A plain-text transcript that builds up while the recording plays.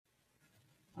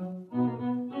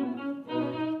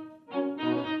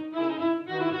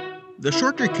The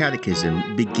Shorter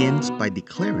Catechism begins by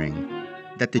declaring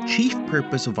that the chief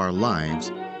purpose of our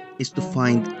lives is to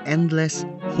find endless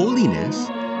holiness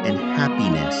and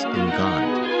happiness in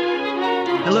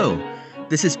God. Hello,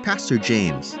 this is Pastor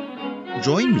James.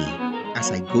 Join me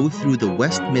as I go through the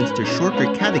Westminster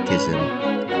Shorter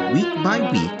Catechism week by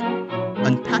week,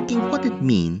 unpacking what it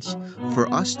means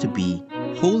for us to be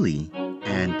holy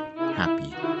and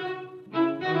happy.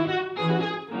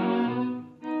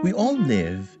 We all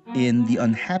live in the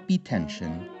unhappy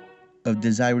tension of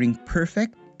desiring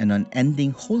perfect and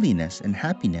unending holiness and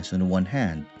happiness on the one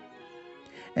hand,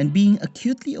 and being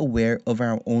acutely aware of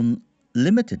our own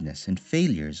limitedness and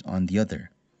failures on the other.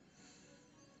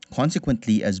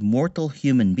 Consequently, as mortal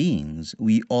human beings,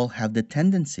 we all have the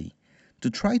tendency to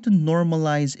try to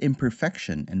normalize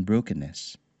imperfection and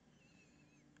brokenness.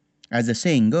 As the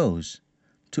saying goes,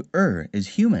 to err is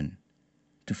human,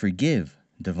 to forgive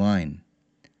divine.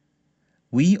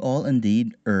 We all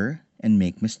indeed err and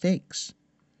make mistakes.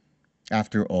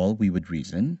 After all, we would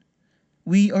reason,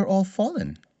 we are all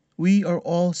fallen, we are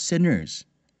all sinners,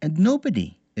 and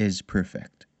nobody is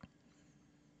perfect.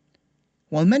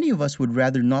 While many of us would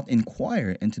rather not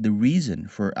inquire into the reason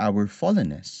for our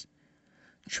fallenness,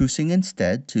 choosing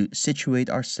instead to situate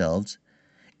ourselves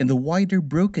in the wider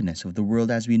brokenness of the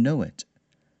world as we know it,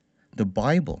 the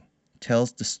Bible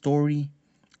tells the story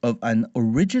of an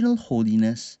original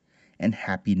holiness and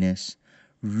happiness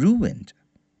ruined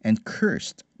and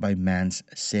cursed by man's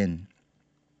sin.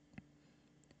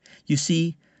 You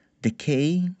see,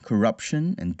 decay,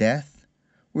 corruption, and death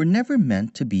were never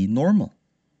meant to be normal,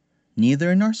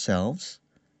 neither in ourselves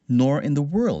nor in the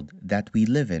world that we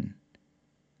live in.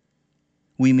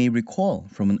 We may recall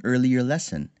from an earlier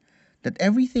lesson that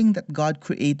everything that God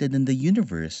created in the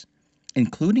universe,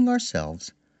 including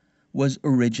ourselves, was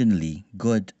originally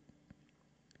good.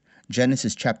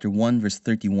 Genesis chapter 1 verse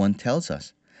 31 tells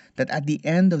us that at the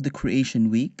end of the creation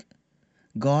week,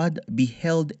 God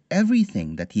beheld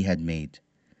everything that he had made,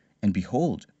 and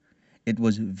behold, it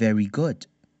was very good.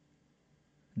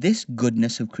 This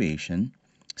goodness of creation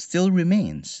still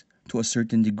remains to a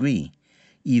certain degree,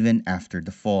 even after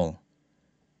the fall.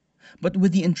 But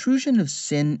with the intrusion of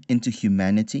sin into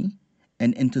humanity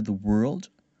and into the world,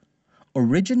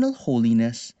 original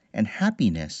holiness and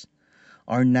happiness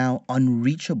are now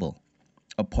unreachable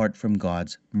apart from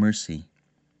God's mercy.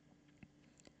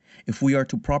 If we are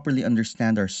to properly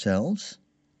understand ourselves,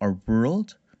 our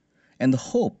world, and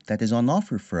the hope that is on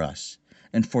offer for us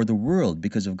and for the world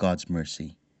because of God's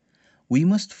mercy, we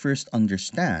must first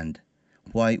understand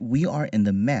why we are in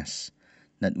the mess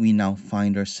that we now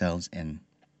find ourselves in.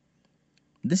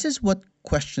 This is what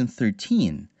question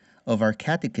 13 of our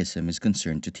catechism is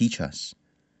concerned to teach us.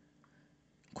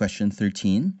 Question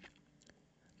 13.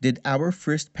 Did our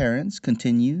first parents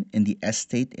continue in the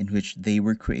estate in which they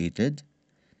were created?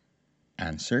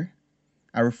 Answer.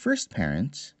 Our first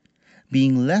parents,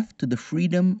 being left to the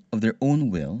freedom of their own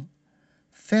will,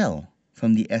 fell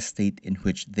from the estate in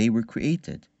which they were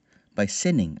created by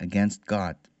sinning against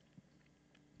God.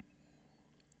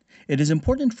 It is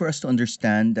important for us to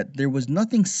understand that there was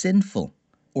nothing sinful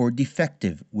or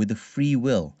defective with the free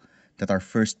will that our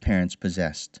first parents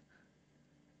possessed.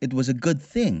 It was a good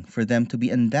thing for them to be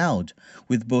endowed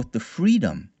with both the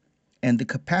freedom and the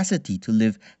capacity to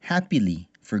live happily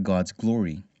for God's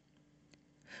glory.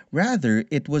 Rather,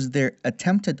 it was their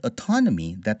attempted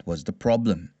autonomy that was the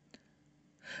problem.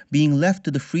 Being left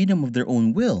to the freedom of their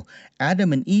own will,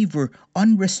 Adam and Eve were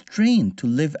unrestrained to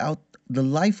live out the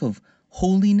life of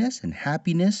holiness and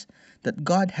happiness that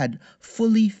God had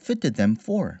fully fitted them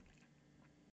for.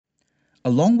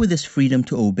 Along with this freedom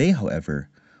to obey, however,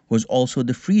 was also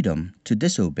the freedom to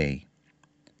disobey.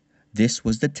 This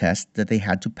was the test that they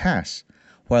had to pass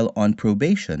while on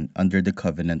probation under the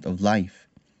covenant of life.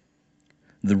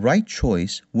 The right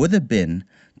choice would have been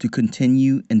to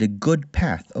continue in the good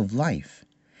path of life,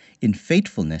 in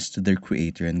faithfulness to their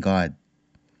Creator and God.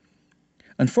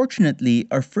 Unfortunately,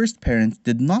 our first parents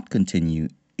did not continue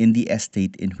in the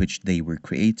estate in which they were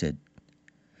created.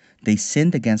 They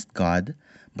sinned against God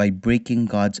by breaking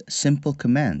God's simple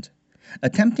command,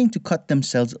 attempting to cut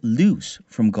themselves loose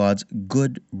from God's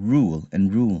good rule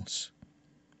and rules.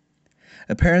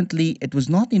 Apparently, it was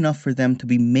not enough for them to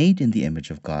be made in the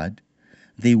image of God.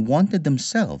 They wanted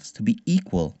themselves to be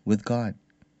equal with God.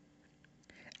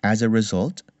 As a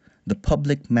result, the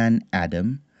public man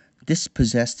Adam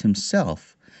dispossessed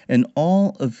himself and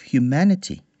all of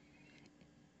humanity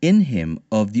in him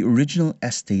of the original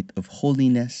estate of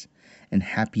holiness and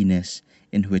happiness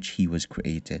in which he was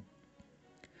created.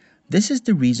 This is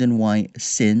the reason why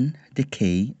sin,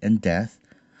 decay, and death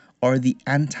are the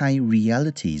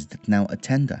anti-realities that now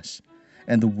attend us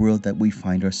and the world that we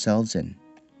find ourselves in.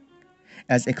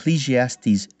 As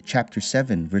Ecclesiastes chapter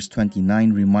 7 verse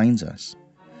 29 reminds us,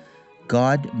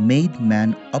 God made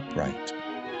man upright,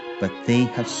 but they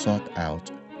have sought out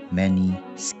many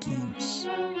schemes.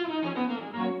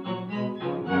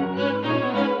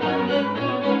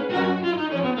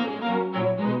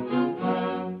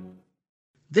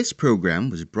 This program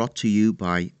was brought to you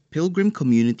by Pilgrim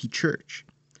Community Church,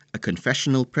 a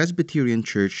confessional Presbyterian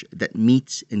church that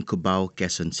meets in Cubao,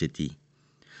 Quezon City.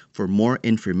 For more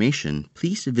information,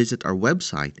 please visit our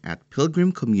website at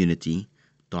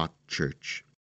pilgrimcommunity.church.